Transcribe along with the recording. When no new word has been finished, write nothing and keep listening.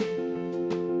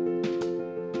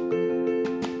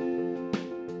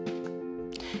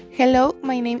Hello,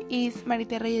 my name is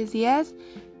Marita Reyes Diaz,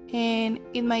 and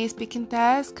in my speaking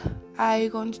task, I'm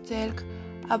going to talk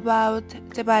about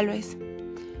the values.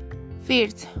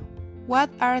 First, what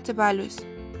are the values?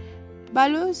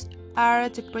 Values are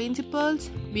the principles,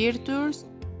 virtues,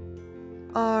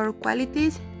 or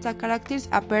qualities that characterize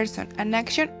a person, an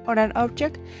action, or an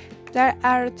object that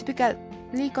are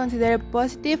typically considered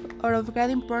positive or of great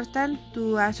importance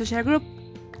to a social group.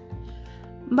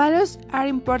 Values are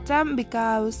important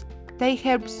because they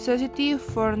help society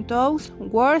form thoughts,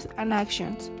 words, and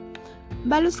actions.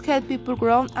 Values help people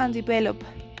grow and develop.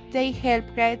 They help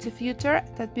create the future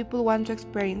that people want to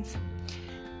experience.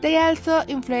 They also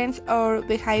influence our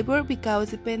behavior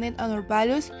because depending on our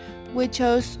values, we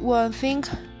choose one thing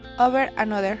over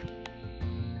another.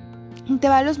 The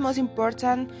values most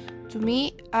important to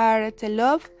me are the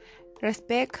love,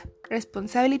 respect,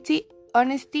 responsibility,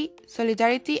 honesty,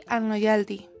 solidarity, and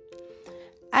loyalty.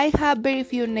 I have very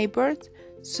few neighbors,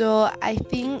 so I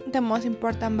think the most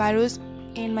important values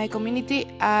in my community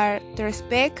are the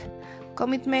respect,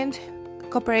 commitment,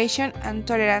 cooperation, and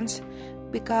tolerance,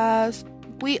 because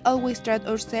we always treat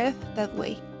ourselves that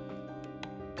way.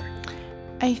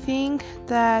 I think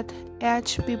that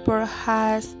each people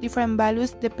has different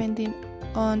values depending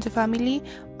on the family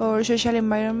or social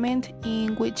environment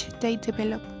in which they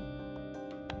develop.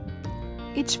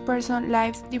 Each person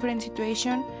lives different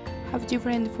situations, have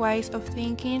different ways of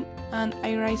thinking, and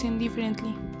are raised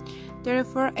differently,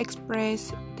 therefore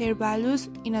express their values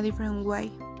in a different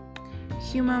way.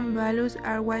 Human values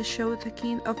are what show the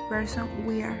kind of person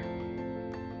we are.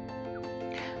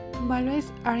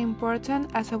 Values are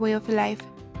important as a way of life.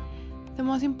 The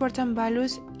most important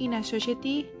values in a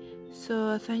society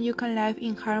so that you can live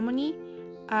in harmony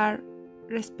are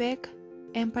respect,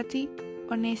 empathy,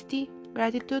 honesty,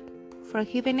 gratitude,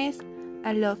 forgiveness,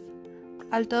 and love.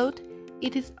 Although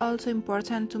it is also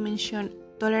important to mention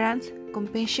tolerance,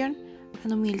 compassion,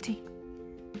 and humility.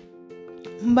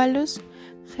 Values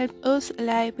help us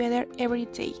live better every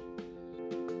day.